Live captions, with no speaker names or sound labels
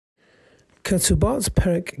Ketubot,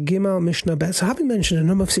 Perek Gimal, Mishnah Bet. So having mentioned a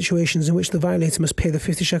number of situations in which the violator must pay the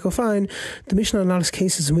 50 shekel fine, the Mishnah analyzes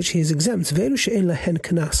cases in which he is exempt. And these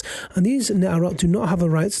ne'arot do not have a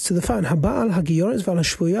right to the fine. Haba'al hagiyoret v'al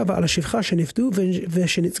hashvuya v'al hashivcha shenifdu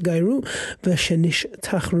v'shenitzgairu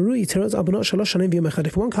v'shenishtachruru yiterot abonot shalosh shanim v'yom echad.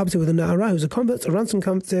 If one captive with a ne'ara who is a convert, a ransom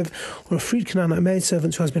captive, or a freed Canaanite maid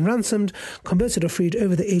servant who has been ransomed, converted or freed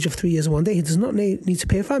over the age of 3 years and 1 day, he does not need to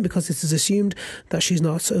pay a fine because it is assumed that she is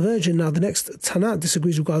not a virgin. Now the next Tana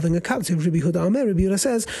disagrees regarding a captive. Rabbi Yehuda Omer, Rabbi Yehuda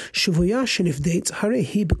says, Shuvuya shenifdeit harei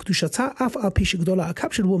hi b'kedushata af al pi shegdola. A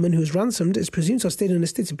captured woman who is ransomed is presumed to have stayed in a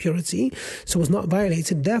state of purity, so was not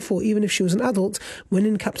violated. Therefore, even if she was an adult, when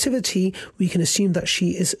in captivity, we can assume that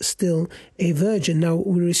she is still a virgin. Now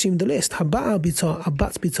we assume the list: Haba'al bita,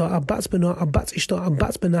 abat bita, abat bana, abat ishta,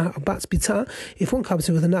 abat bana, abat bita. If one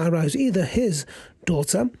captive with a na'ara is either his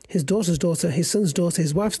daughter, his daughter's daughter, his son's daughter,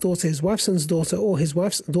 his wife's daughter, his wife's son's daughter, or his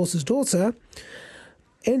wife's daughter's daughter,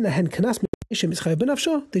 in the hen kanas,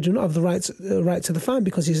 they do not have the right to the fine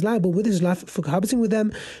because he is liable with his life for cohabiting with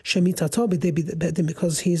them,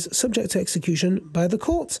 because he is subject to execution by the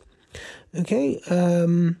court. Okay.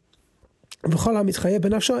 And the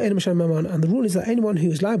rule is that anyone who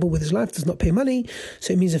is liable with his life does not pay money.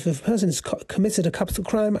 So it means if a person has committed a capital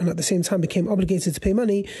crime and at the same time became obligated to pay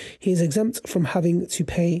money, he is exempt from having to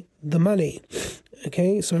pay the money.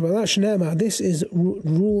 Okay, sorry about that. Shnema. This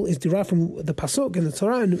rule is derived from the pasuk in the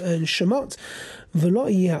Torah and Shemot. If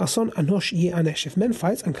men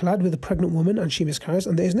fight and collide with a pregnant woman and she miscarries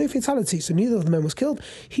and there is no fatality, so neither of the men was killed,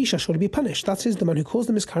 he shall surely be punished. That is, the man who caused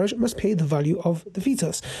the miscarriage must pay the value of the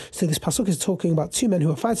fetus. So this pasuk is talking about two men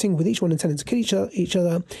who are fighting, with each one intending to kill each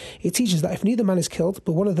other. It teaches that if neither man is killed,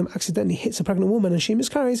 but one of them accidentally hits a pregnant woman and she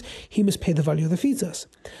miscarries, he must pay the value of the fetus.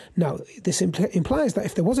 Now, this implies that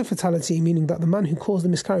if there was a fatality, meaning that the man who caused the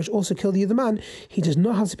miscarriage also killed the other man, he does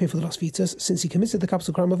not have to pay for the lost fetus. Since he committed the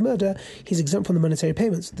capital crime of murder, he is exempt from the monetary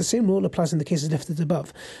payments. The same rule applies in the cases lifted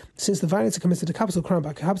above. Since the violator committed a capital crime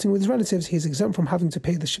by cohabiting with his relatives, he is exempt from having to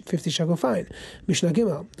pay the 50 shekel fine. Mishnah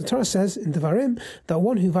Gimel. The Torah says in Devarim that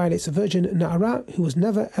one who violates a virgin Na'ara who's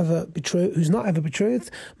not ever betrothed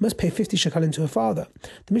must pay 50 shekel into her father.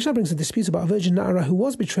 The Mishnah brings a dispute about a virgin Na'ara who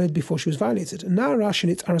was betrothed before she was violated. Na'ara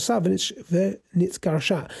shenit arasa v'nit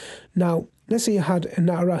garasha. Now, let's say you had a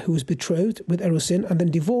Na'ara who was betrothed with Erusin and then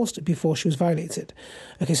divorced before she was violated.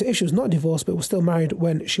 Okay, so if she was not divorced but was still married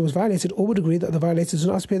when she was violated, all would agree that the violator does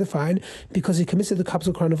not have to pay the fine because he committed the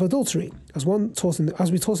capital crime of adultery. As we learned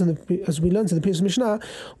in the previous Mishnah,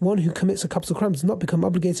 one who commits a capital crime does not become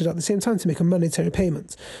obligated at the same time to make a monetary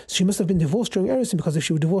payment. So she must have been divorced during Erusin, because if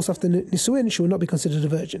she were divorced after Nisuin, she would not be considered a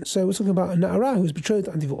virgin. So we're talking about a Na'ara who was betrothed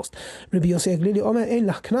and divorced. Rabbi Yossi Aglili Omer ein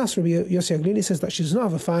lach knas. Rabbi Yossi Aglili says that she does not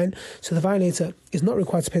have a fine, so the violator is not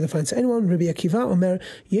required to pay the fine to anyone. Rabbi Akiva Omer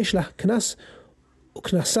yesh lach knas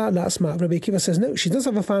uknasa la'asma. Rabbi Akiva says no, she does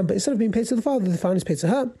have a fine, but instead of being paid to the father, the fine is paid to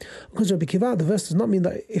her. Because Rabbi Akiva, the verse does not mean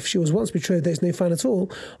that if she was once betrothed, there is no fine at all.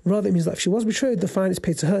 Rather, it means that if she was betrothed, the fine is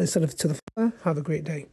paid to her instead of to the father. Have a great day.